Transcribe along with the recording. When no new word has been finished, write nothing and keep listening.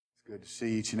Good to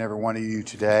see each and every one of you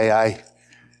today. I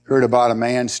heard about a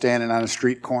man standing on a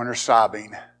street corner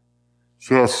sobbing,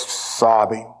 just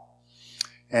sobbing.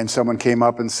 And someone came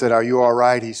up and said, "Are you all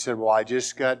right?" He said, "Well, I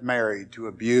just got married to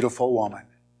a beautiful woman."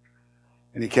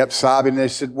 And he kept sobbing. They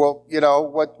said, "Well,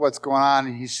 what's going on?"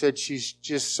 And he said, "She's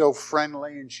just so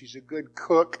friendly and she's a good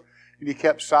cook." And he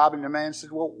kept sobbing. The man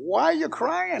said, "Well, why are you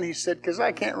crying?" He said, "Because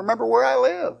I can't remember where I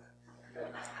live."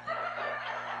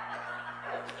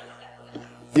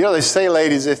 They say,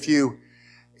 ladies, if you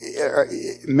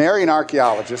marry an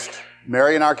archaeologist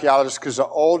because the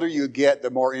older you get, the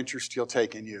more interest he'll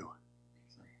take in you.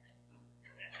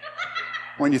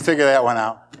 When you figure that one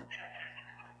out.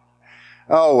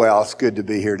 Oh, well, it's good to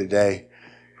be here today.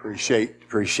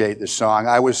 Appreciate the song.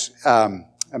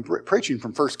 I'm preaching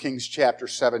from 1 Kings chapter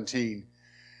 17.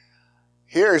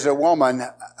 Here's a woman,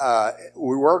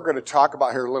 we were going to talk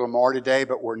about her a little more today,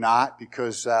 but we're not,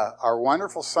 because our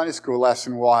wonderful Sunday school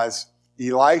lesson was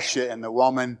Elisha and the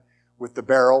woman with the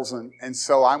barrels, and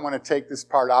so I'm going to take this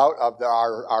part out of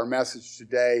our message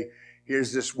today.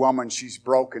 Here's this woman, she's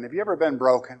broken. Have you ever been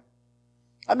broken?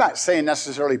 I'm not saying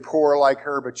necessarily poor like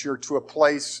her, but you're to a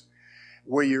place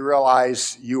where you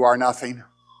realize you are nothing.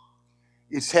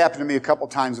 It's happened to me a couple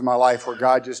times in my life where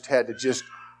God just had to just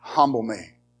humble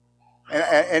me.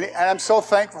 And I'm so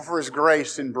thankful for His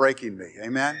grace in breaking me.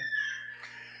 Amen?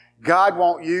 God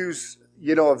won't use,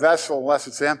 a vessel unless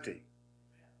it's empty.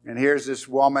 And here's this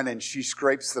woman, and she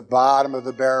scrapes the bottom of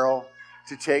the barrel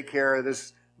to take care of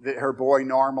her boy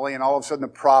normally. And all of a sudden the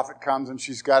prophet comes, and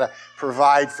she's got to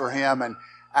provide for him.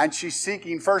 And she's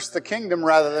seeking first the kingdom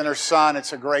rather than her son.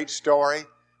 It's a great story,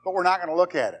 but we're not going to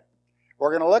look at it.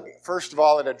 We're going to look, first of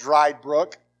all, at a dried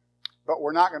brook. But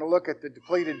we're not going to look at the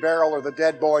depleted barrel or the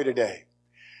dead boy today.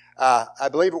 I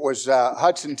believe it was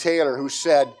Hudson Taylor who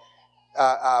said,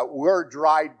 we're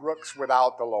dried brooks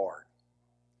without the Lord.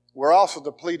 We're also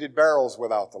depleted barrels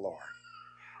without the Lord.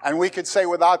 And we could say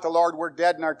without the Lord, we're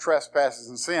dead in our trespasses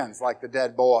and sins, like the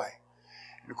dead boy.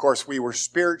 And of course, we were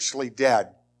spiritually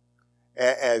dead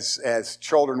as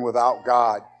children without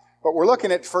God. But we're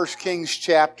looking at 1 Kings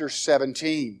chapter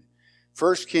 17.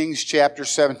 1 Kings chapter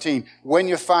 17. When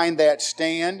you find that,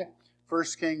 stand. 1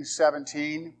 Kings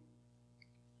 17.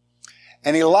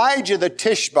 And Elijah the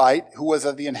Tishbite, who was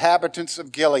of the inhabitants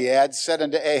of Gilead, said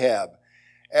unto Ahab,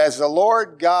 As the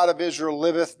Lord God of Israel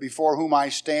liveth, before whom I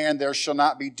stand, there shall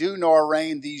not be dew nor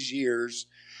rain these years,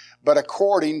 but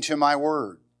according to my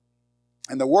word.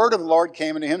 And the word of the Lord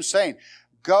came unto him, saying,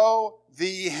 Go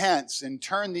thee hence, and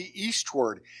turn thee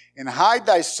eastward, and hide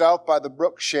thyself by the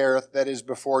brook Cherith that is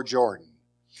before Jordan.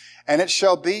 And it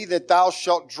shall be that thou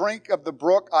shalt drink of the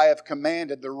brook I have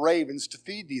commanded the ravens to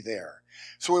feed thee there.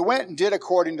 So he went and did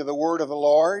according to the word of the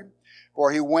Lord,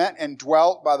 for he went and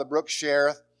dwelt by the brook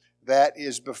Cherith that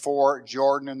is before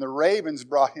Jordan. And the ravens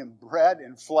brought him bread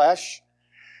and flesh.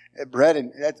 Bread,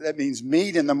 and that means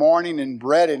meat in the morning, and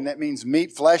bread, and that means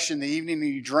meat, flesh in the evening,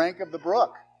 and he drank of the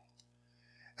brook.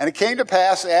 And it came to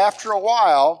pass after a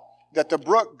while that the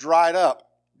brook dried up,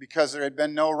 because there had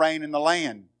been no rain in the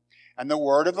land. And the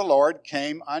word of the Lord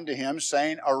came unto him,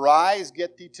 saying, Arise,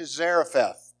 get thee to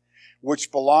Zarephath,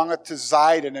 which belongeth to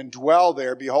Zidon, and dwell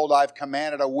there. Behold, I have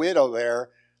commanded a widow there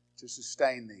to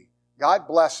sustain thee. God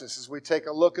bless us as we take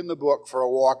a look in the book for a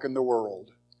walk in the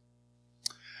world.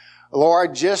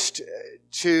 Lord, just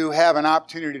to have an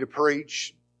opportunity to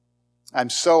preach,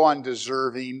 I'm so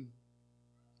undeserving.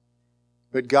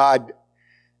 But God,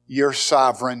 you're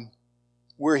sovereign.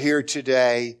 We're here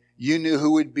today. You knew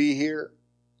who would be here.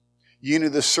 You knew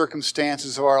the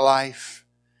circumstances of our life.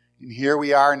 And here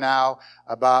we are now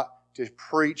about to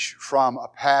preach from a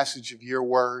passage of your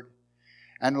word.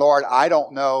 And Lord, I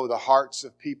don't know the hearts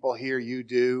of people here. You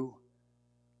do.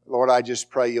 Lord, I just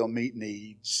pray you'll meet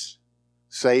needs.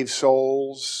 Save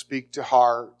souls. Speak to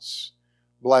hearts.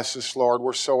 Bless us, Lord.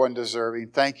 We're so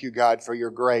undeserving. Thank you, God, for your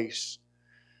grace.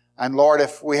 And Lord,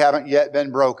 if we haven't yet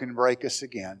been broken, break us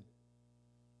again.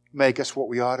 Make us what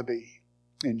we ought to be.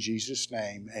 In Jesus'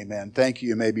 name, amen. Thank you.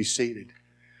 You may be seated.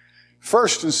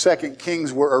 1st and 2nd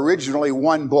Kings were originally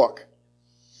one book.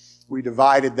 We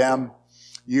divided them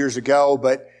years ago,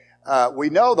 but we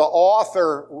know the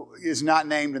author is not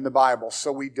named in the Bible,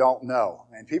 so we don't know.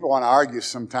 And people want to argue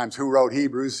sometimes who wrote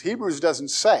Hebrews. Hebrews doesn't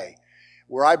say.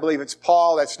 Where I believe it's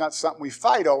Paul, that's not something we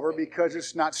fight over because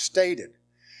it's not stated.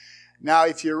 Now,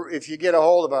 if you get a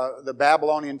hold of the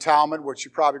Babylonian Talmud, which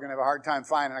you're probably going to have a hard time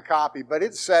finding a copy, but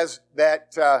it says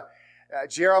that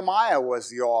Jeremiah was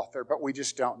the author, but we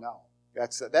just don't know.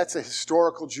 That's a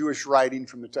historical Jewish writing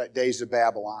from the days of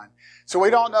Babylon. So we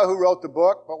don't know who wrote the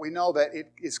book, but we know that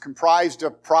it is comprised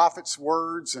of prophets'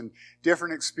 words and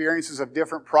different experiences of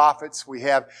different prophets. We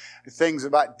have things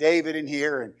about David in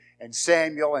here and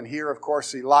Samuel, and here, of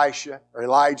course, Elijah,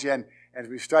 and as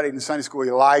we studied in Sunday school,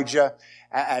 Elijah,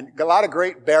 and a lot of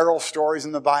great barrel stories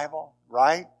in the Bible,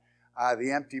 right?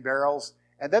 The empty barrels.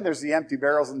 And then there's the empty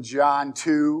barrels in John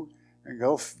 2. And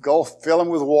go fill them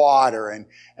with water. And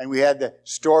we had the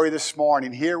story this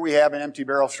morning. Here we have an empty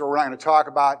barrel story we're not going to talk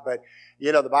about, but,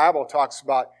 the Bible talks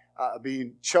about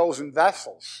being chosen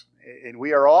vessels. And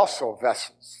we are also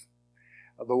vessels.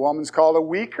 The woman's called a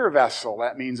weaker vessel.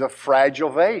 That means a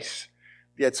fragile vase.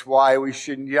 That's why we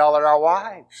shouldn't yell at our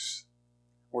wives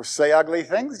or say ugly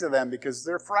things to them, because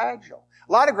they're fragile.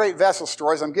 A lot of great vessel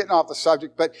stories. I'm getting off the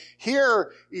subject, but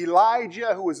here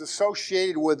Elijah, who was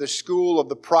associated with the school of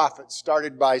the prophets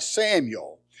started by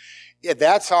Samuel.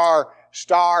 That's our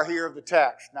star here of the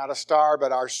text. Not a star,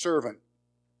 but our servant.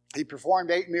 He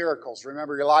performed 8 miracles.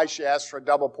 Remember, Elisha asked for a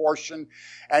double portion,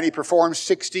 and he performed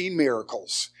 16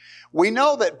 miracles. We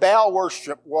know that Baal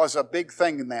worship was a big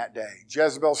thing in that day.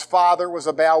 Jezebel's father was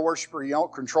a Baal worshiper. He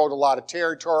controlled a lot of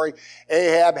territory.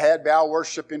 Ahab had Baal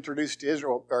worship introduced to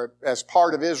Israel, or as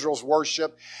part of Israel's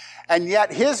worship. And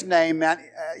yet his name meant,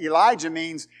 Elijah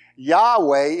means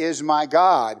Yahweh is my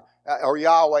God, or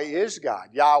Yahweh is God.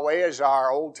 Yahweh is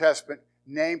our Old Testament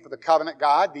name for the covenant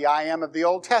God, the I Am of the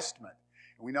Old Testament.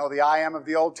 And we know the I Am of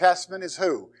the Old Testament is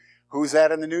who? Who's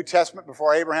that in the New Testament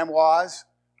before Abraham was?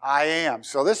 I am.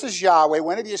 So this is Yahweh.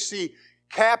 Whenever you see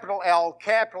capital L,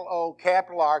 capital O,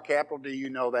 capital R, capital D, you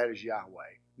know that is Yahweh.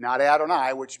 Not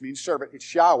Adonai, which means servant.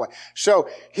 It's Yahweh. So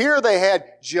here they had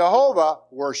Jehovah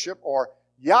worship or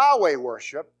Yahweh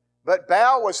worship, but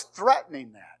Baal was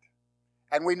threatening that.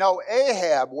 And we know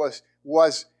Ahab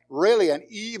was really an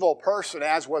evil person,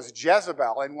 as was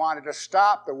Jezebel, and wanted to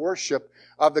stop the worship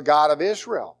of the God of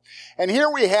Israel. And here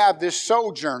we have this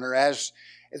sojourner, as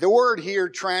the word here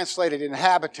translated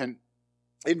inhabitant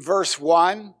in verse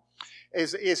 1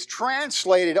 is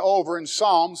translated over in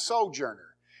Psalm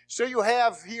sojourner. So you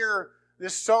have here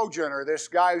this sojourner, this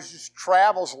guy who just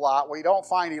travels a lot. We don't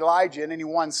find Elijah in any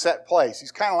one set place.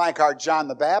 He's kind of like our John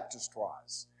the Baptist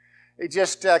was. He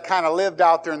just kind of lived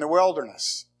out there in the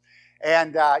wilderness.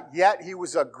 And yet he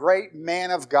was a great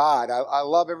man of God. I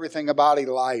love everything about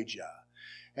Elijah.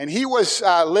 And he was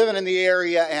living in the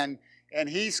area, and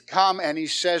he's come and he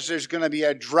says there's going to be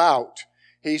a drought.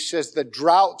 He says the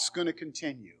drought's going to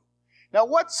continue. Now,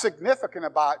 what's significant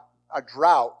about a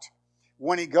drought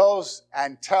when he goes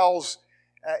and tells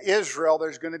Israel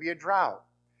there's going to be a drought?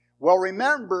 Well,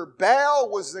 remember, Baal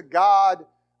was the god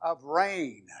of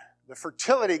rain, the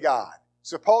fertility god.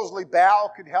 Supposedly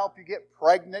Baal could help you get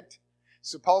pregnant.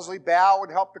 Supposedly Baal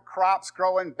would help the crops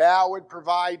grow, and Baal would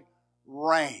provide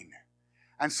rain.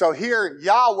 And so here,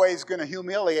 Yahweh is going to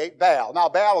humiliate Baal. Now,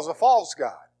 Baal is a false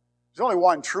god. There's only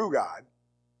one true God.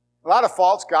 A lot of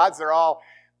false gods, they're all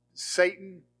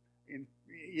Satan,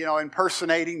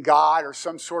 impersonating God or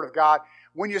some sort of God.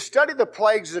 When you study the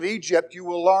plagues of Egypt, you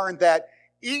will learn that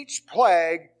each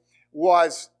plague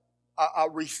was a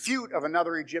refute of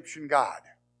another Egyptian god.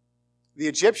 The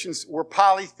Egyptians were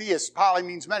polytheists. Poly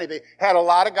means many. They had a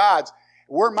lot of gods.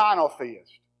 We're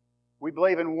monotheists. We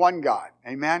believe in one God.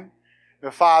 Amen?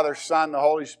 The Father, Son, the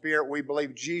Holy Spirit. We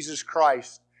believe Jesus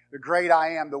Christ, the great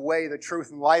I Am, the way, the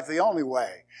truth, and life, the only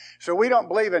way. So we don't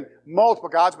believe in multiple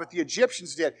gods, but the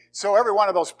Egyptians did. So every one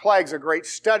of those plagues is a great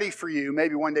study for you.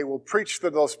 Maybe one day we'll preach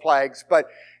through those plagues, but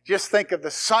just think of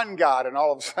the sun god and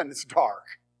all of a sudden it's dark.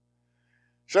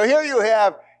 So here you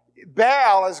have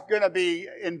Baal is going to be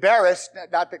embarrassed.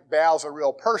 Not that Baal's a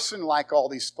real person like all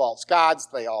these false gods.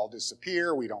 They all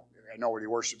disappear. Nobody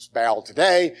worships Baal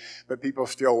today, but people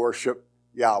still worship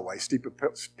Yahweh.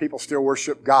 People still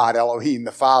worship God, Elohim,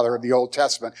 the Father of the Old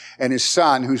Testament, and His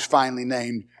Son, who's finally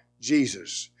named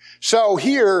Jesus. So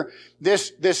here,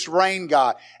 this rain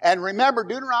God. And remember,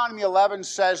 Deuteronomy 11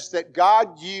 says that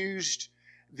God used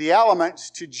the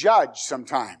elements to judge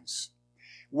sometimes.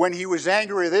 When He was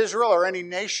angry with Israel or any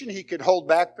nation, He could hold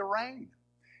back the rain.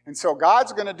 And so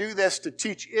God's going to do this to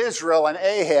teach Israel and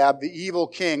Ahab, the evil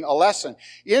king, a lesson.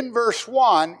 In verse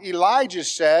 1, Elijah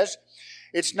says,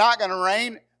 it's not going to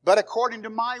rain, but according to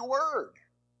my word.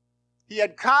 He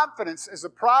had confidence as a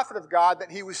prophet of God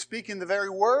that he was speaking the very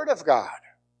word of God.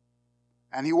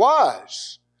 And he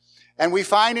was. And we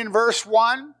find in verse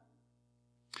 1,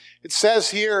 it says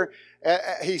here,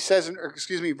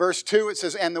 verse 2, it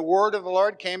says, and the word of the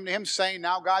Lord came to him, saying,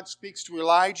 now God speaks to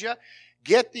Elijah,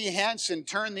 get thee hence and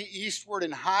turn thee eastward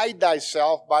and hide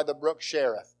thyself by the brook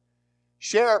Cherith.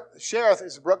 Cherith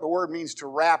is a brook. The word means to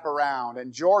wrap around.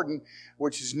 And Jordan,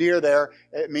 which is near there,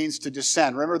 it means to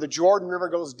descend. Remember, the Jordan River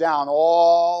goes down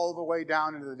all the way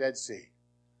down into the Dead Sea.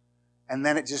 And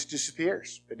then it just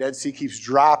disappears. The Dead Sea keeps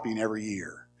dropping every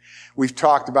year. We've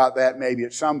talked about that maybe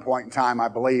at some point in time, I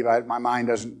believe. My mind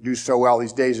doesn't do so well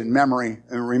these days in memory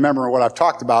and remembering what I've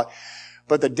talked about.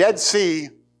 But the Dead Sea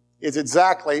is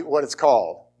exactly what it's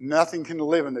called. Nothing can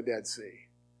live in the Dead Sea.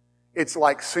 It's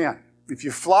like sin. If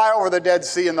you fly over the Dead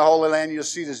Sea in the Holy Land, you'll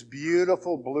see this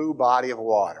beautiful blue body of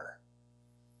water.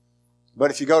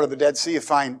 But if you go to the Dead Sea, you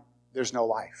find there's no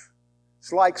life.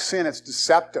 It's like sin. It's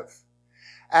deceptive.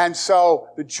 And so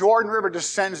the Jordan River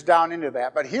descends down into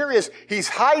that. But he's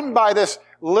hiding by this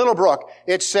little brook.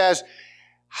 It says,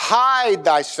 hide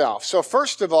thyself. So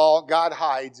first of all, God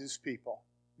hides His people.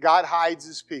 God hides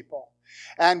His people.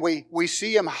 And we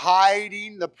see Him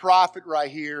hiding the prophet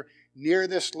right here near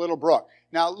this little brook.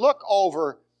 Now look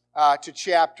over to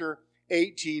chapter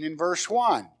 18 and verse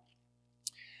 1.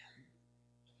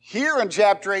 Here in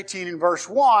chapter 18 and verse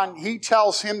 1, he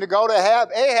tells him to go to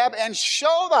Ahab and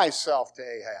show thyself to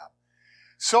Ahab.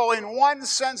 So in one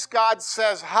sense, God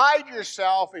says, hide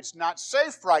yourself. It's not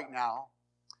safe right now.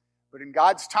 But in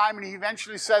God's time, and He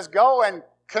eventually says, go and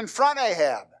confront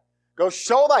Ahab. Go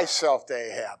show thyself to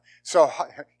Ahab. So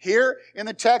here in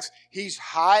the text, he's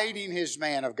hiding his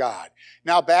man of God.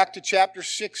 Now back to chapter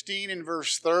 16 and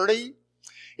verse 30.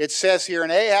 It says here,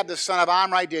 and Ahab the son of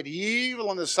Omri did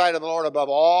evil in the sight of the Lord above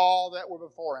all that were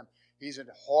before him. He's a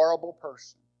horrible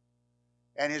person.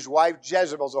 And his wife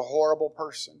Jezebel's a horrible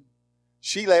person.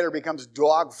 She later becomes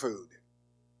dog food.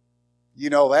 You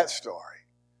know that story.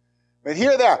 But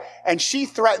here they are. And she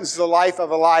threatens the life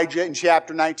of Elijah in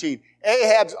chapter 19.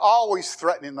 Ahab's always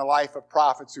threatening the life of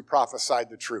prophets who prophesied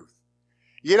the truth.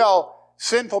 You know,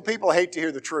 sinful people hate to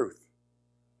hear the truth.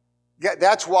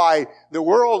 That's why the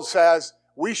world says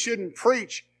we shouldn't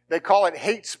preach. They call it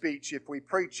hate speech if we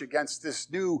preach against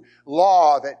this new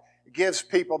law that gives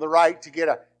people the right to get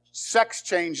a sex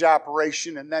change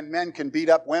operation and then men can beat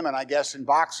up women, I guess, in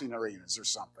boxing arenas or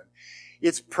something.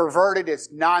 It's perverted,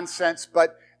 it's nonsense,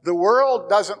 but the world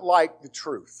doesn't like the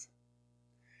truth.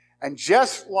 And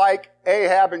just like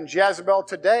Ahab and Jezebel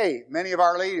today, many of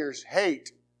our leaders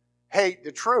hate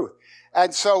the truth.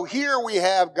 And so here we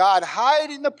have God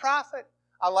hiding the prophet.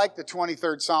 I like the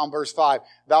 23rd Psalm, verse 5.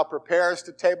 Thou preparest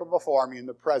a table before me in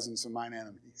the presence of mine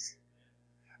enemies.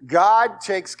 God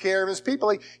takes care of His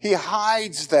people. He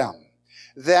hides them.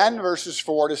 Then, verses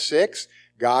 4 to 6,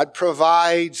 God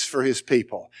provides for His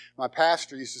people. My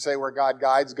pastor used to say, where God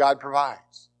guides, God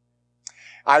provides.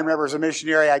 I remember as a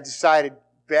missionary, I decided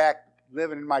back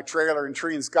living in my trailer in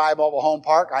Tree and Sky Mobile Home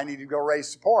Park, I needed to go raise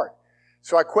support.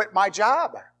 So I quit my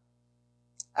job.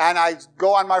 And I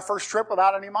go on my first trip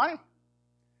without any money.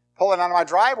 Pulling out of my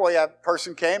driveway, a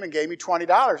person came and gave me $20.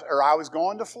 Or I was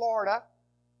going to Florida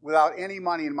without any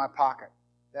money in my pocket.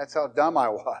 That's how dumb I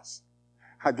was.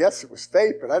 I guess it was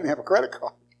fate, but I didn't have a credit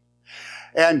card.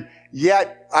 And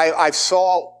yet, I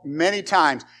saw many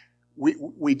times,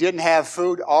 we didn't have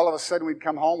food. All of a sudden, we'd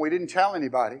come home. We didn't tell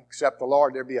anybody, except the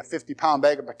Lord. There'd be a 50-pound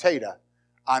bag of potato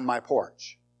on my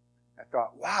porch. I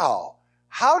thought, wow,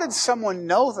 how did someone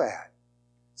know that?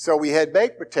 So we had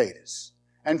baked potatoes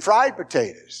and fried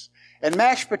potatoes and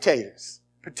mashed potatoes,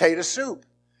 potato soup,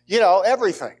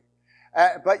 everything.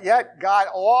 But yet, God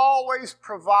always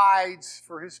provides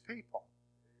for His people.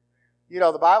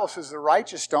 The Bible says the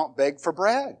righteous don't beg for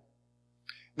bread.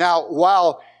 Now,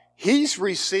 while he's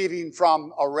receiving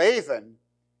from a raven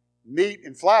meat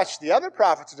and flesh, the other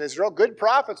prophets of Israel, good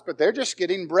prophets, but they're just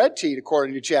getting bread to eat,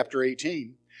 according to chapter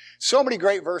 18. So many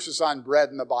great verses on bread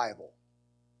in the Bible.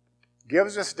 Give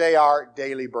us this day our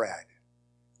daily bread.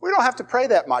 We don't have to pray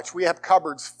that much. We have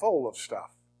cupboards full of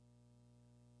stuff.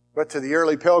 But to the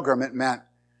early pilgrim, it meant,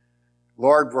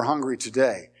 Lord, we're hungry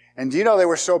today. And do you know they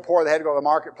were so poor they had to go to the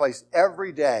marketplace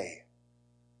every day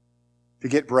to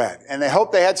get bread. And they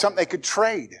hoped they had something they could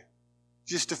trade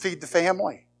just to feed the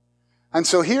family. And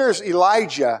so here's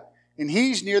Elijah, and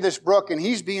he's near this brook, and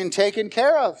he's being taken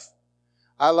care of.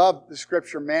 I love the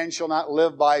scripture, man shall not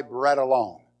live by bread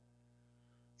alone.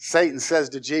 Satan says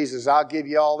to Jesus, I'll give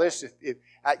you all this.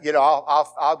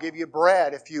 I'll give you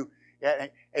bread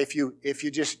if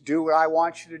you just do what I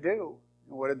want you to do.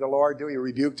 And what did the Lord do? He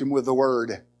rebuked him with the word.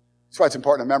 That's why it's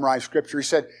important to memorize scripture. He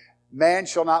said, man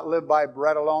shall not live by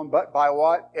bread alone, but by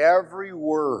what? Every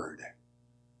word.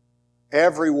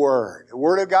 Every word. The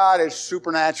Word of God is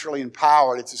supernaturally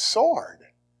empowered. It's a sword.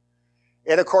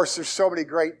 And of course, there's so many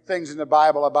great things in the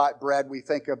Bible about bread. We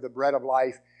think of the bread of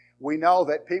life. We know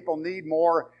that people need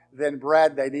more than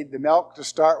bread. They need the milk to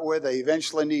start with. They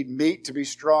eventually need meat to be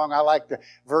strong. I like the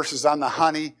verses on the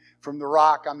honey from the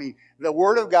rock. I mean, the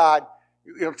Word of God,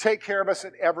 it'll take care of us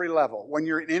at every level. When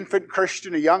you're an infant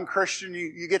Christian, a young Christian,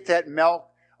 you get that milk.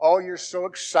 Oh, you're so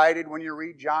excited when you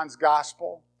read John's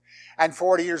Gospel. And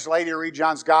 40 years later, you read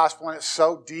John's Gospel, and it's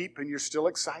so deep, and you're still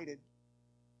excited.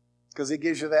 Because He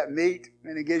gives you that meat,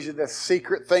 and He gives you the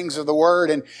secret things of the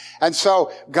Word. And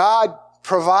so God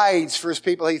provides for His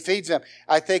people. He feeds them.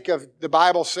 I think of the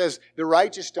Bible says the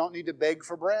righteous don't need to beg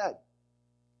for bread.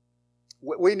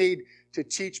 We need to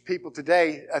teach people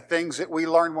today things that we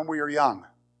learned when we were young.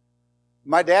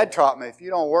 My dad taught me, if you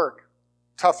don't work,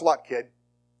 tough luck, kid.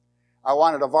 I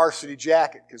wanted a varsity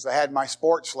jacket because I had my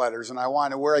sports letters and I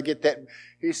wanted where I get that.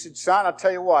 He said, son, I'll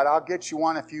tell you what, I'll get you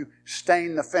one if you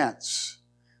stain the fence.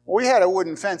 Well, we had a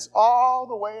wooden fence all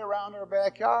the way around our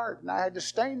backyard, and I had to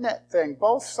stain that thing,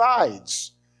 both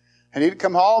sides. And he'd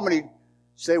come home and he'd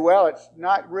say, well, it's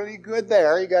not really good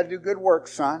there. You got to do good work,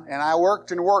 son. And I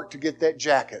worked and worked to get that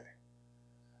jacket.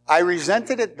 I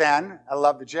resented it then. I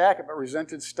loved the jacket, but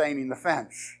resented staining the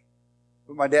fence.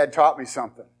 But my dad taught me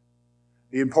something.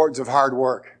 The importance of hard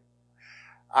work.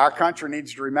 Our country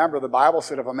needs to remember the Bible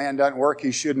said if a man doesn't work,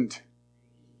 he shouldn't.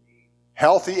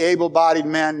 Healthy, able-bodied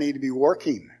men need to be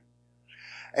working.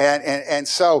 And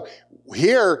so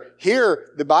here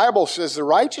the Bible says the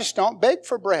righteous don't beg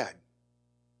for bread.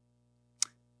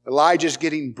 Elijah's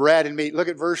getting bread and meat. Look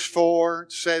at verse 4.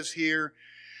 It says here,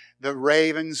 the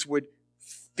ravens would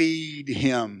feed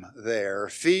him there.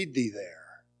 Feed thee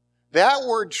there. That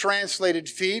word translated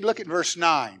feed, look at verse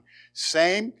 9.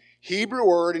 Same Hebrew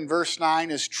word in verse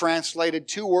 9 is translated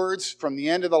two words from the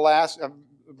end of the last,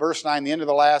 verse 9, the end of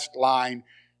the last line,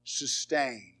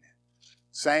 sustain.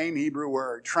 Same Hebrew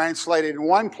word. Translated in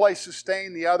one place,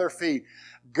 sustain, the other feed.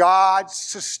 God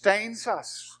sustains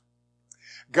us.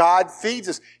 God feeds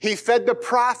us. He fed the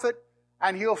prophet,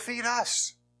 and He'll feed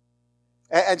us.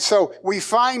 And so we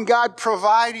find God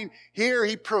providing here.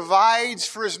 He provides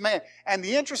for His man. And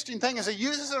the interesting thing is He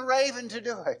uses a raven to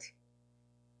do it.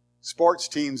 Sports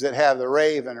teams that have the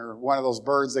raven or one of those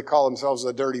birds, they call themselves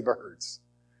the dirty birds.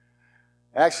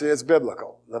 Actually, it's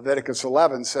biblical. Leviticus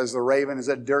 11 says the raven is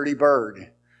a dirty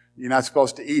bird. You're not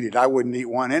supposed to eat it. I wouldn't eat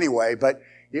one anyway, but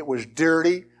it was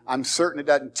dirty. I'm certain it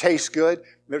doesn't taste good.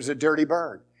 There's a dirty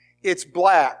bird. It's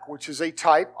black, which is a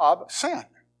type of sin.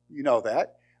 You know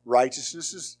that.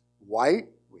 Righteousness is white.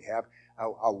 We have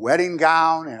a wedding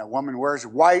gown, and a woman wears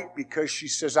white because she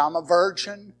says, I'm a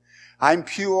virgin. I'm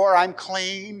pure, I'm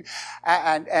clean,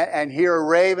 and here a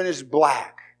raven is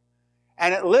black.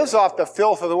 And it lives off the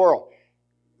filth of the world.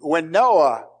 When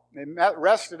Noah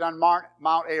rested on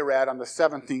Mount Arad on the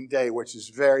 17th day, which is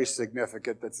very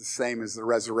significant, that's the same as the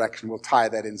resurrection. We'll tie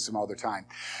that in some other time.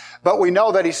 But we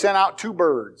know that he sent out two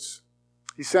birds.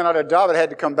 He sent out a dove that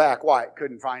had to come back. Why? It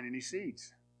couldn't find any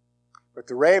seeds. But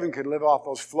the raven could live off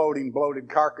those floating, bloated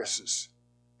carcasses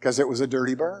because it was a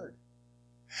dirty bird.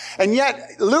 And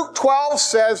yet, Luke 12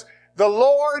 says, the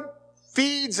Lord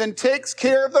feeds and takes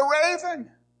care of the raven.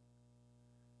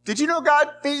 Did you know God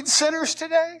feeds sinners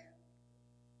today?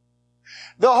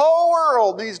 The whole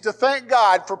world needs to thank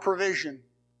God for provision.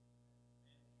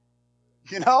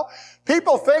 You know,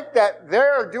 people think that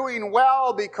they're doing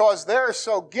well because they're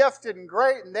so gifted and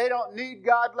great and they don't need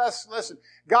God. Listen,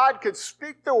 God could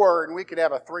speak the word and we could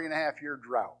have a 3.5-year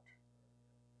drought.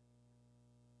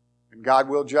 And God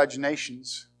will judge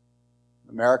nations.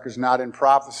 America's not in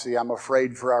prophecy. I'm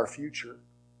afraid for our future.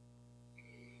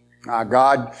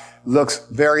 God looks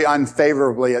very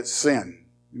unfavorably at sin.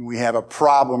 We have a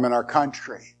problem in our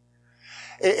country.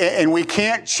 And we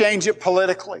can't change it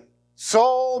politically.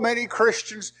 So many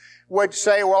Christians would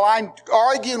say, well, I'm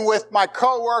arguing with my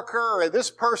coworker, or this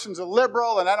person's a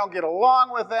liberal, and I don't get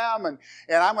along with them, and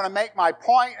I'm going to make my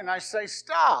point. And I say,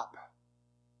 stop.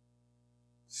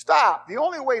 Stop. The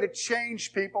only way to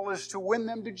change people is to win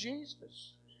them to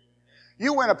Jesus.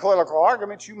 You win a political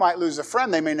argument, you might lose a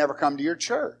friend. They may never come to your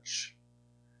church.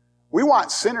 We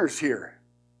want sinners here.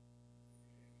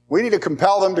 We need to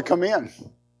compel them to come in.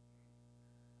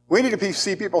 We need to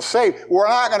see people saved. We're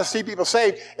not going to see people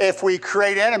saved if we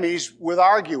create enemies with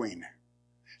arguing.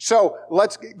 So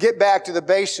let's get back to the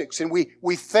basics. And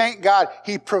we thank God.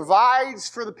 He provides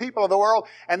for the people of the world,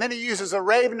 and then He uses a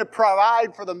raven to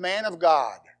provide for the man of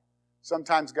God.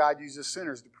 Sometimes God uses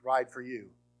sinners to provide for you.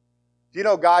 Do you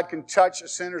know God can touch a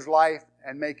sinner's life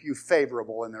and make you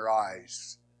favorable in their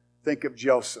eyes? Think of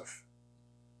Joseph.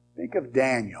 Think of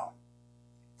Daniel.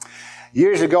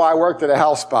 Years ago, I worked at a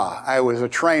health spa. I was a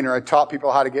trainer. I taught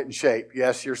people how to get in shape.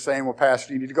 Yes, you're saying, well,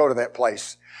 Pastor, you need to go to that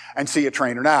place and see a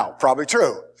trainer now. Probably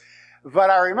true. But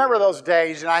I remember those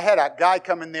days, and I had a guy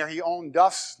come in there. He owned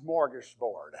Duff's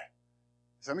Smorgasbord.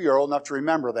 Some of you are old enough to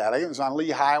remember that. I think it was on Lee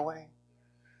Highway.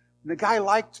 And the guy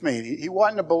liked me. He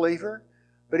wasn't a believer,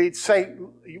 but he'd say,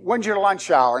 "When's your lunch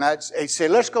hour?" And he'd say,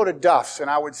 "Let's go to Duff's." And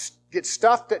I would get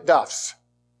stuffed at Duff's.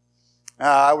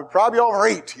 I would probably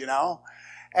overeat,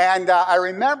 And I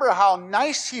remember how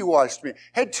nice he was to me.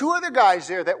 Had two other guys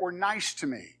there that were nice to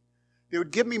me. They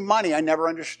would give me money. I never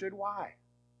understood why.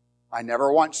 I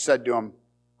never once said to him,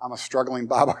 "I'm a struggling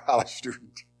Bible college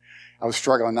student." I was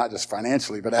struggling not just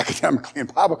financially, but academically in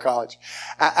Bible college.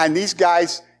 And these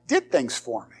guys did things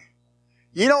for me.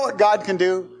 You know what God can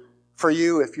do for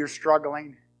you if you're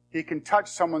struggling? He can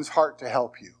touch someone's heart to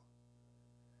help you.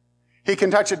 He can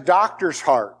touch a doctor's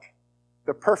heart,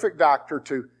 the perfect doctor,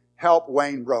 to help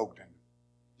Wayne Brogdon.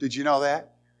 Did you know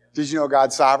that? Did you know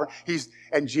God's sovereign?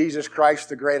 And Jesus Christ,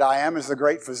 the great I am, is the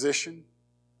great physician.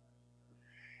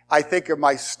 I think of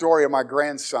my story of my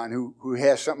grandson who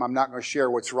has something. I'm not going to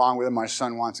share what's wrong with him. My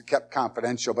son wants it kept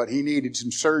confidential, but he needed some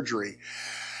surgery.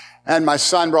 And my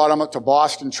son brought him up to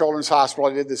Boston Children's Hospital.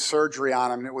 I did this surgery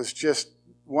on him, and it was just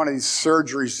one of these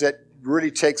surgeries that really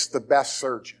takes the best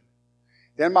surgeon.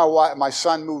 Then my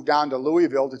son moved down to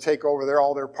Louisville to take over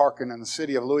all their parking in the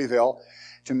city of Louisville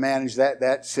to manage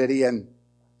that city. And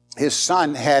his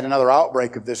son had another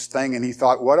outbreak of this thing, and he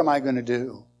thought, "What am I going to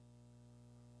do?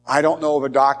 I don't know of a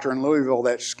doctor in Louisville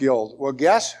that's skilled." Well,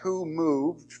 guess who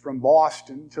moved from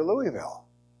Boston to Louisville?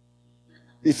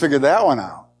 He figured that one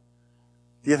out.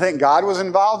 Do you think God was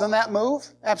involved in that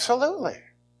move? Absolutely.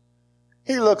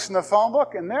 He looks in the phone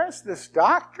book, and there's this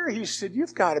doctor. He said,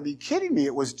 "You've got to be kidding me."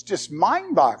 It was just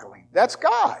mind-boggling. That's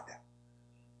God.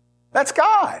 That's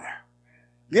God.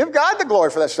 Give God the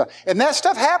glory for that stuff. And that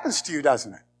stuff happens to you,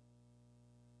 doesn't it?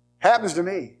 Happens to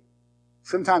me.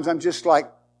 Sometimes I'm just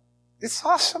like, it's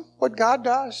awesome what God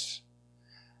does.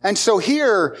 And so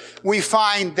here we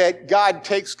find that God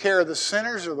takes care of the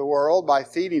sinners of the world by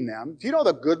feeding them. Do you know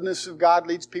the goodness of God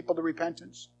leads people to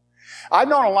repentance? I've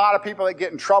known a lot of people that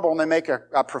get in trouble and they make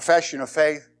a profession of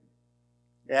faith.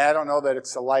 Yeah, I don't know that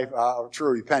it's a life of true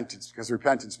repentance, because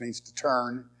repentance means to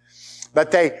turn.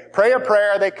 But they pray a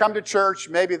prayer, they come to church,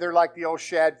 maybe they're like the old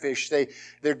shadfish.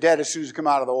 They're dead as soon as they come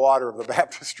out of the water of the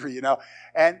baptistry,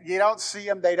 And you don't see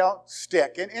them, they don't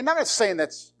stick. And I'm not saying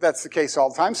that's the case all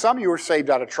the time. Some of you are saved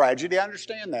out of tragedy, I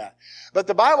understand that. But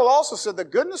the Bible also said the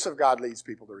goodness of God leads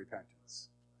people to repentance.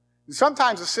 And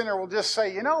sometimes a sinner will just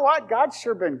say, "You know what, God's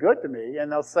sure been good to me."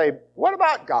 And they'll say, "What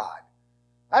about God?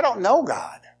 I don't know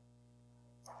God."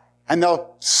 And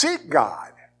they'll seek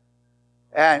God.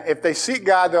 And if they seek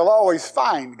God, they'll always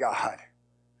find God,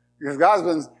 because God's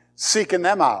been seeking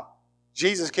them out.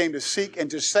 Jesus came to seek and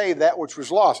to save that which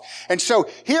was lost. And so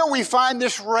here we find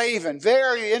this raven,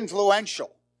 very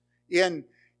influential in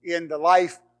the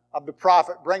life of the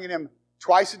prophet, bringing him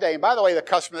twice a day. And by the way, the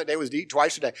custom of that day was to eat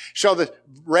twice a day. So the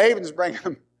raven's bringing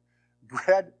him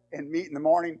bread and meat in the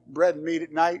morning, bread and meat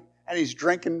at night, and he's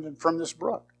drinking from this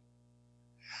brook.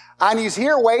 And he's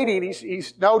here waiting.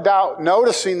 He's no doubt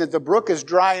noticing that the brook is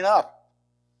drying up.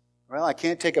 Well, I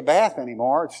can't take a bath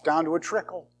anymore. It's down to a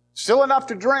trickle. Still enough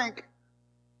to drink.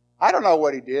 I don't know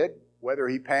what he did, whether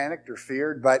he panicked or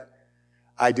feared, but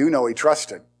I do know he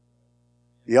trusted.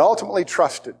 He ultimately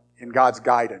trusted in God's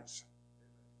guidance.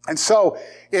 And so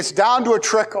it's down to a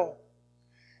trickle.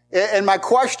 And my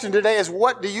question today is,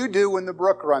 what do you do when the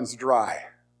brook runs dry?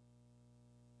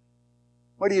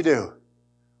 What do you do?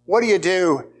 What do you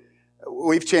do?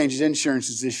 We've changed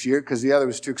insurances this year because the other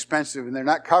was too expensive, and they're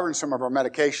not covering some of our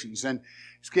medications. And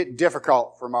it's getting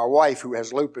difficult for my wife, who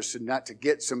has lupus, and not to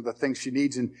get some of the things she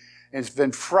needs, and it's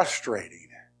been frustrating.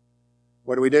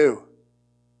 What do?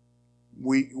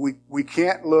 We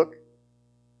can't look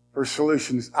for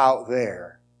solutions out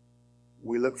there.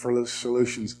 We look for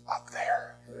solutions up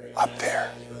there. Up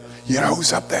there. You know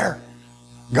who's up there?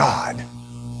 God.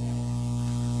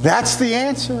 That's the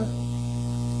answer.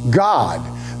 God,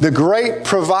 the great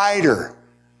provider,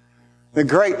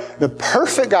 the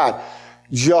perfect God,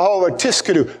 Jehovah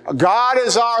Tiskadu. God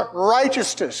is our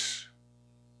righteousness.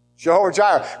 Jehovah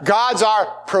Jireh. God's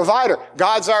our provider.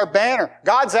 God's our banner.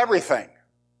 God's everything.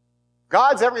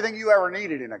 God's everything you ever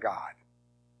needed in a God.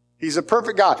 He's a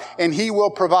perfect God, and He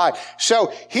will provide.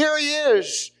 So here He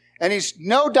is, and He's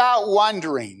no doubt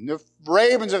wondering. The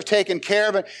ravens have taken care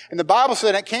of it, and the Bible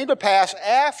said it came to pass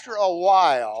after a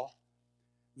while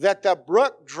that the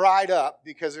brook dried up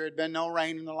because there had been no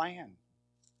rain in the land.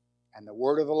 And the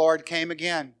word of the Lord came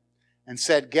again and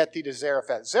said, "Get thee to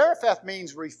Zarephath." Zarephath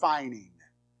means refining,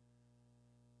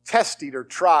 tested or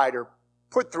tried or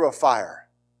put through a fire.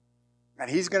 And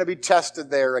he's going to be tested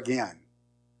there again.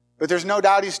 But there's no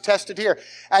doubt he's tested here.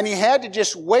 And he had to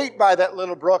just wait by that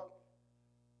little brook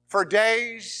for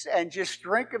days and just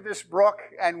drink of this brook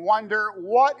and wonder,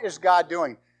 what is God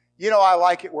doing? You know, I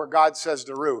like it where God says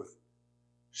to Ruth,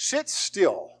 sit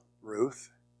still, Ruth,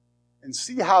 and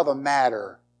see how the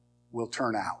matter will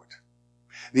turn out.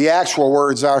 The actual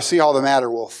words are, see how the matter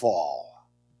will fall.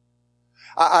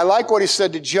 I like what he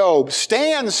said to Job,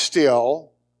 stand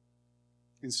still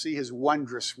and see his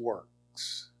wondrous works.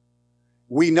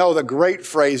 We know the great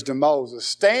phrase to Moses,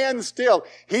 stand still.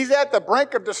 He's at the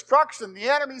brink of destruction. The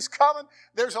enemy's coming.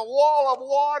 There's a wall of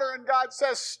water, and God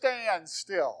says, stand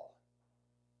still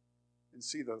and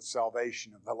see the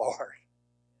salvation of the Lord.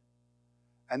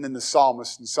 And then the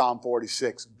psalmist in Psalm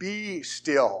 46, be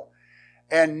still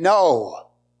and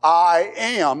know I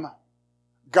am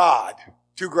God.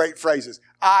 Two great phrases.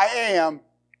 I am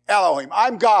Elohim.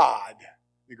 I'm God,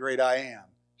 the great I am.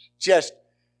 Just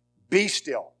be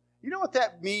still. You know what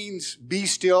that means, be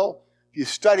still? If you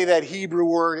study that Hebrew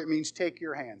word, it means take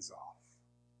your hands off.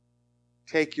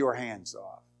 Take your hands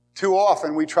off. Too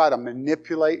often we try to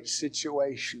manipulate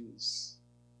situations.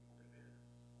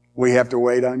 We have to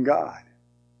wait on God.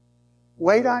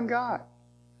 Wait on God.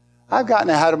 I've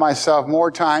gotten ahead of myself more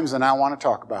times than I want to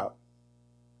talk about.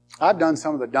 I've done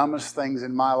some of the dumbest things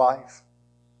in my life.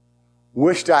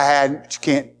 Wished I hadn't.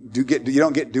 You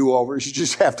don't get do-overs. You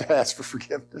just have to ask for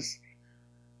forgiveness.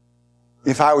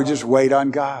 If I would just wait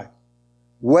on God.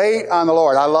 Wait on the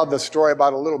Lord. I love the story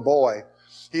about a little boy.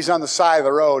 He's on the side of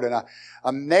the road, and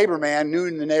a neighbor man, new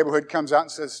in the neighborhood, comes out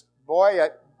and says, boy,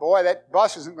 that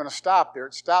bus isn't going to stop there.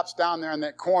 It stops down there in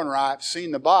that corner. I've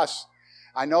seen the bus.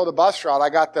 I know the bus route. I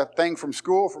got the thing from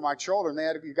school for my children.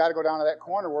 You got to go down to that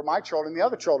corner where my children and the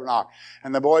other children are.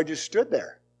 And the boy just stood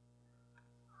there.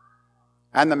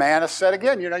 And the man has said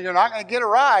again, you're not going to get a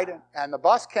ride. And the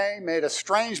bus came, made a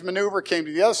strange maneuver, came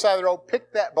to the other side of the road,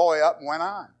 picked that boy up and went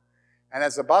on. And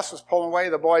as the bus was pulling away,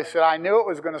 the boy said, I knew it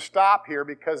was going to stop here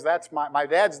because that's my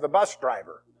dad's the bus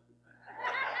driver.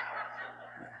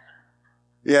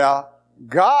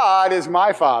 God is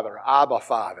my Father, Abba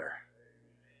Father.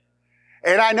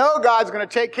 And I know God's going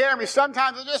to take care of me.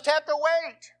 Sometimes I just have to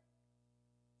wait.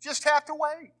 Just have to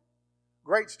wait.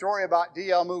 Great story about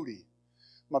D.L. Moody.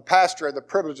 My pastor had the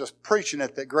privilege of preaching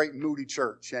at that great Moody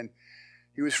church, and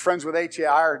he was friends with H.A.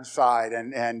 Ironside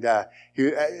and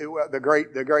the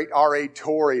great R.A.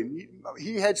 Torrey. And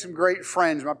he had some great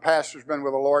friends. My pastor's been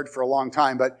with the Lord for a long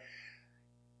time, but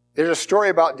there's a story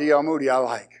about D.L. Moody I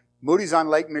like. Moody's on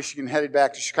Lake Michigan, headed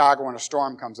back to Chicago when a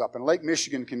storm comes up, and Lake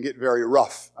Michigan can get very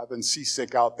rough. I've been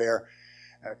seasick out there.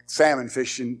 Salmon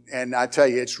fishing, and I tell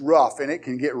you, it's rough, and it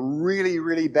can get really,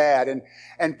 really bad.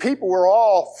 And people were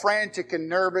all frantic and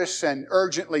nervous and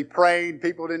urgently praying.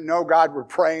 People didn't know God were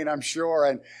praying, I'm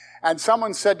sure. And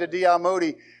someone said to D.L.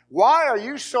 Moody, why are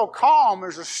you so calm?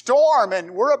 There's a storm,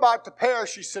 and we're about to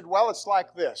perish. He said, well, it's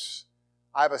like this.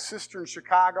 I have a sister in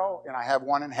Chicago, and I have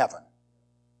one in heaven.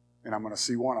 And I'm going to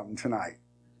see one of them tonight.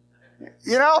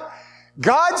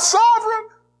 God's sovereign.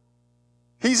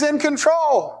 He's in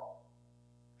control.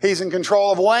 He's in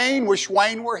control of Wayne. Wish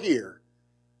Wayne were here.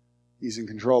 He's in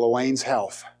control of Wayne's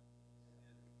health.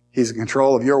 He's in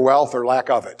control of your wealth or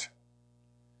lack of it.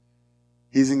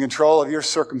 He's in control of your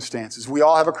circumstances. We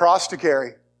all have a cross to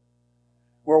carry.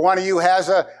 Where one of you has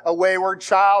a wayward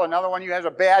child, another one of you has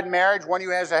a bad marriage, one of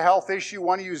you has a health issue,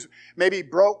 one of you's maybe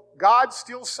broke. God's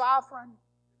still sovereign.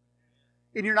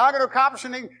 And you're not going to accomplish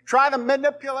anything trying to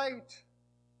manipulate.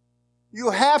 You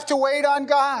have to wait on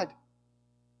God.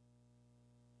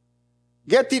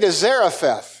 Get thee to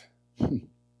Zarephath.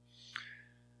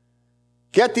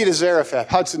 Get thee to Zarephath.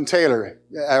 Hudson Taylor,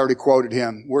 I already quoted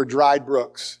him. We're dried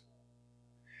brooks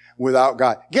without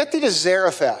God. Get thee to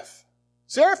Zarephath.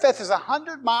 Zarephath is a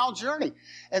 100-mile journey.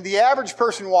 And the average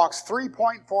person walks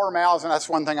 3.4 miles, and that's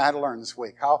one thing I had to learn this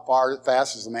week. How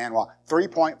fast does the man walk?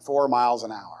 3.4 miles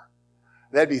an hour.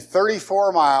 That'd be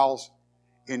 34 miles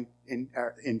in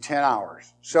 10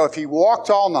 hours. So if he walked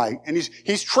all night, and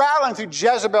he's traveling through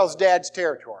Jezebel's dad's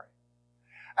territory.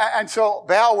 And so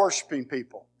Baal worshiping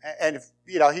people. And if,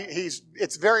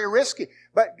 it's very risky.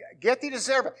 But get thee to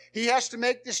Zarephath. He has to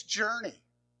make this journey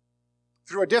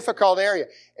through a difficult area.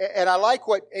 And I like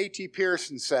what A.T.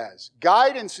 Pearson says.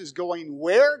 Guidance is going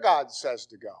where God says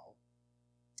to go,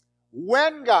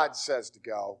 when God says to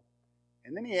go,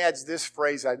 and then he adds this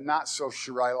phrase I'm not so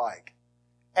sure I like.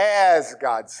 As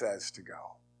God says to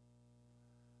go.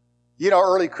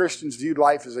 Early Christians viewed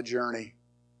life as a journey.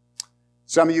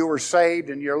 Some of you were saved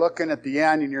and you're looking at the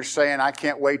end and you're saying, I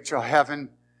can't wait till heaven.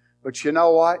 But you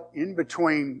know what? In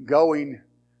between going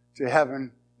to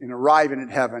heaven and arriving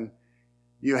at heaven,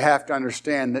 you have to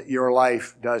understand that your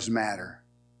life does matter.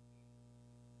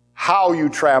 How you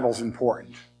travel is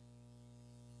important.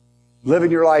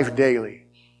 Living your life daily.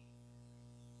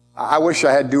 I wish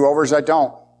I had do-overs. I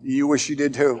don't. You wish you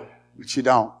did too, but you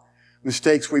don't.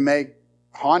 Mistakes we make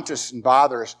haunt us and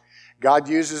bother us. God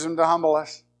uses them to humble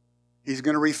us. He's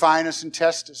going to refine us and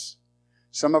test us.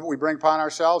 Some of it we bring upon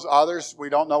ourselves. Others, we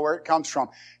don't know where it comes from.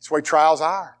 It's the way trials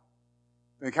are.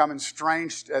 They come at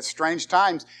strange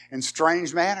times, in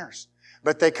strange manners.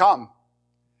 But they come.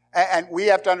 And we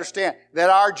have to understand that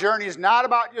our journey is not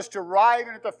about just arriving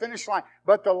at the finish line,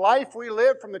 but the life we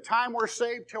live from the time we're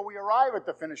saved till we arrive at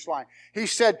the finish line. He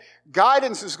said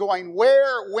guidance is going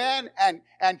where, when, and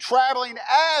traveling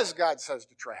as God says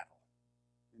to travel.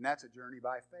 And that's a journey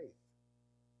by faith.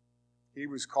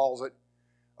 Hebrews calls it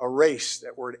a race.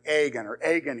 That word agon or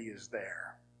agony is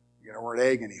there. You get a word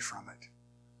agony from it.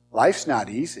 Life's not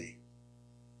easy.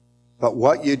 But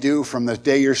what you do from the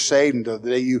day you're saved until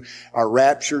the day you are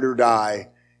raptured or die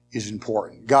is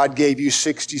important. God gave you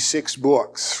 66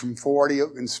 books from 40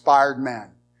 inspired men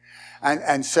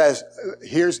and says,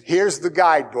 here's the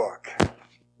guidebook.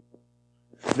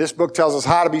 This book tells us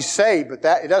how to be saved, but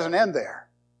it doesn't end there.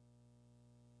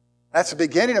 That's the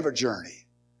beginning of a journey.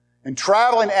 And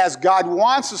traveling as God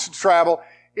wants us to travel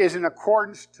is in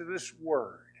accordance to this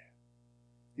Word.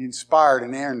 The inspired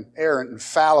and inerrant,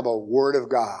 infallible Word of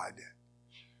God.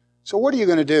 So what are you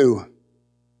going to do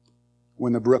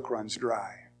when the brook runs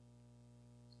dry?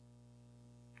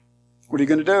 What are you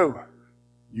going to do?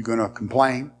 You going to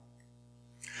complain?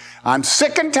 I'm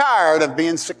sick and tired of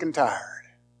being sick and tired.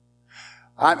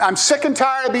 I'm sick and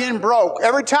tired of being broke.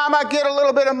 Every time I get a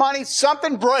little bit of money,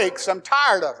 something breaks. I'm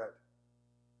tired of it.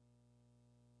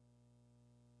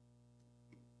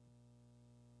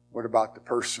 What about the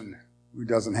person who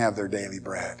doesn't have their daily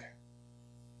bread?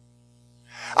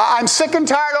 I'm sick and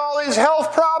tired of all these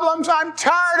health problems. I'm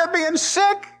tired of being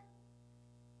sick.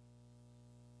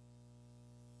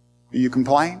 Do you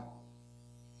complain?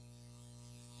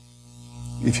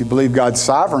 If you believe God's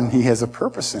sovereign, He has a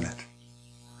purpose in it.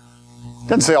 It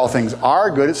doesn't say all things are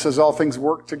good. It says all things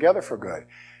work together for good.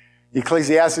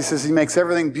 Ecclesiastes says He makes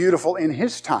everything beautiful in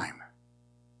His time.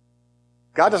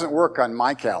 God doesn't work on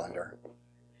my calendar.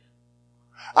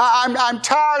 I'm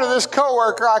tired of this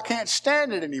coworker. I can't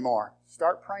stand it anymore.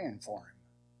 Start praying for him.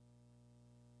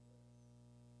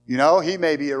 You know, he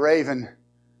may be a raven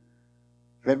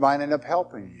that might end up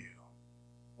helping you.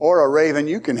 Or a raven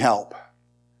you can help.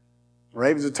 A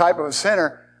raven's a type of a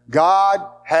sinner. God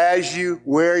has you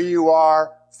where you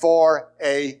are for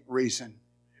a reason.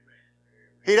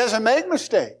 He doesn't make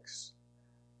mistakes.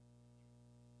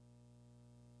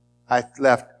 I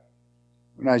left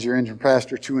when I was your interim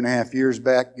pastor 2.5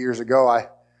 years ago.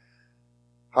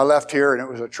 I left here and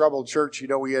it was a troubled church. You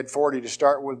know, we had 40 to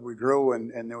start with. We grew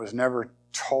and there was never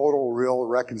total real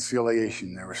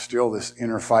reconciliation. There was still this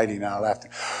inner fighting. I left.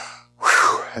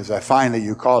 As I finally,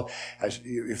 as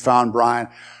you found Brian,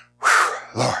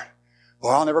 Lord,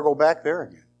 well, I'll never go back there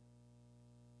again.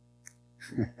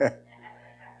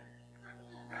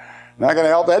 Not going to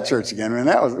help that church again. I mean,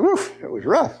 it was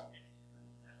rough.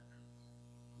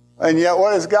 And yet,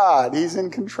 what is God? He's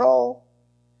in control.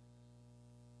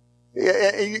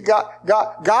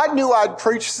 God knew I'd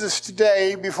preach this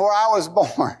today before I was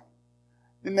born.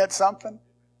 Isn't that something?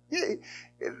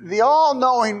 The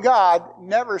all-knowing God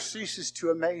never ceases to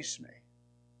amaze me.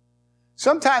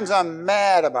 Sometimes I'm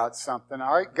mad about something.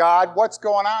 All right, God, what's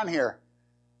going on here?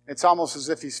 It's almost as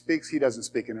if He speaks. He doesn't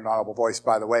speak in an audible voice,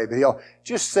 by the way, but He'll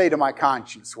just say to my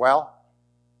conscience, well,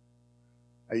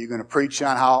 are you going to preach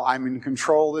on how I'm in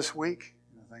control this week?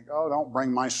 And I think, oh, don't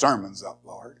bring my sermons up,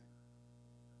 Lord.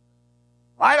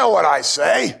 I know what I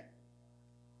say.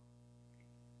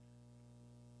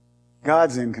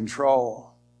 God's in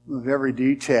control of every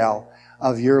detail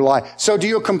of your life. So do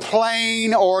you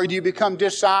complain or do you become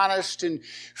dishonest and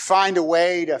find a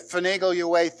way to finagle your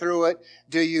way through it?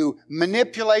 Do you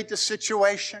manipulate the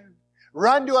situation?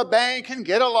 Run to a bank and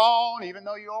get a loan even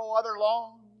though you owe other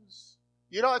loans?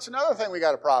 You know, it's another thing we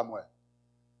got a problem with.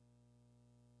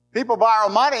 People borrow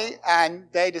money and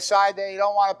they decide they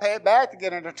don't want to pay it back to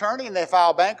get an attorney and they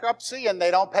file bankruptcy and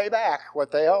they don't pay back what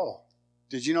they owe.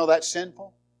 Did you know that's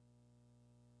sinful?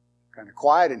 Kind of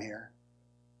quiet in here.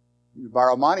 You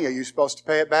borrow money, are you supposed to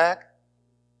pay it back?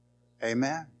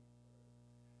 Amen.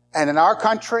 And in our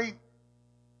country,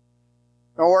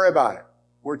 don't worry about it.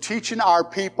 We're teaching our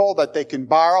people that they can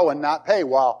borrow and not pay.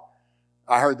 Well,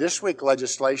 I heard this week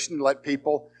legislation to let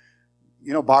people,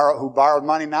 who borrowed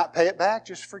money not pay it back,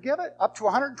 just forgive it. Up to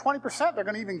 120%. They're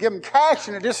going to even give them cash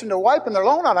in addition to wiping their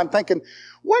loan out. I'm thinking,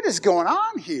 what is going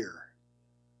on here?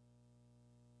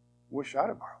 Wish I'd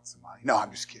have borrowed some money. No, I'm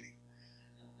just kidding.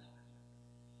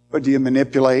 But do you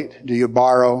manipulate? Do you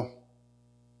borrow?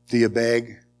 Do you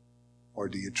beg? Or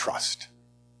do you trust?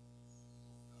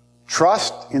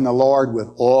 Trust in the Lord with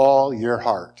all your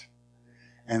heart,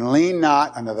 and lean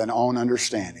not unto thine own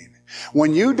understanding.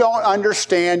 When you don't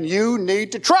understand, you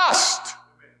need to trust.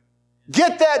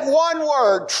 Get that one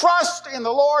word. Trust in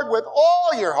the Lord with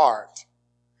all your heart.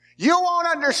 You won't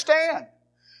understand.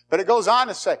 But it goes on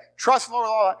to say, trust in the Lord with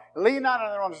all your heart. Lean not on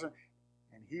thine own understanding.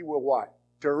 And He will what?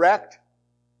 Direct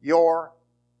your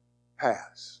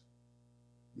paths.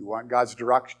 You want God's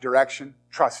direction?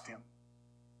 Trust Him.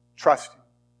 Trust Him.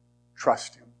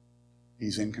 Trust Him.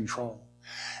 He's in control.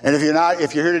 And if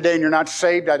you're here today and you're not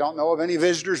saved, I don't know of any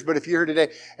visitors, but if you're here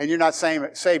today and you're not saved,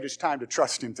 it's time to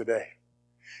trust Him today.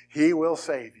 He will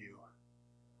save you.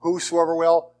 Whosoever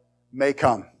will may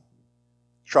come.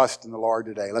 Trust in the Lord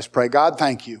today. Let's pray. God,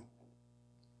 thank you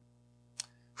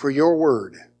for your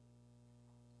word.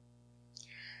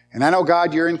 And I know,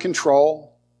 God, you're in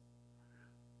control.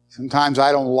 Sometimes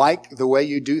I don't like the way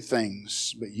you do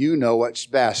things, but you know what's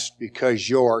best because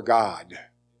you're God.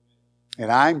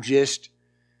 And I'm just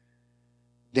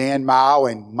Dan Mao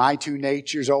and my two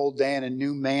natures, old Dan and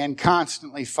new man,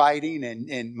 constantly fighting,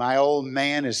 and my old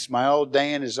Dan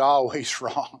is always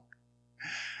wrong.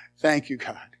 Thank you,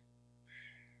 God.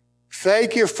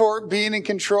 Thank you for being in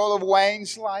control of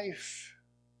Wayne's life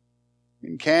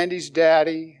and Candy's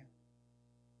daddy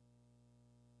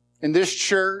and this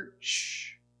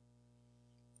church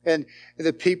and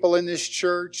the people in this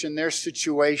church and their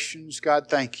situations. God,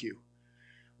 thank you.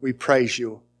 We praise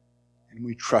you and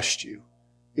we trust you.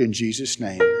 In Jesus'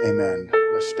 name, amen.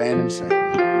 Let's stand and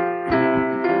sing.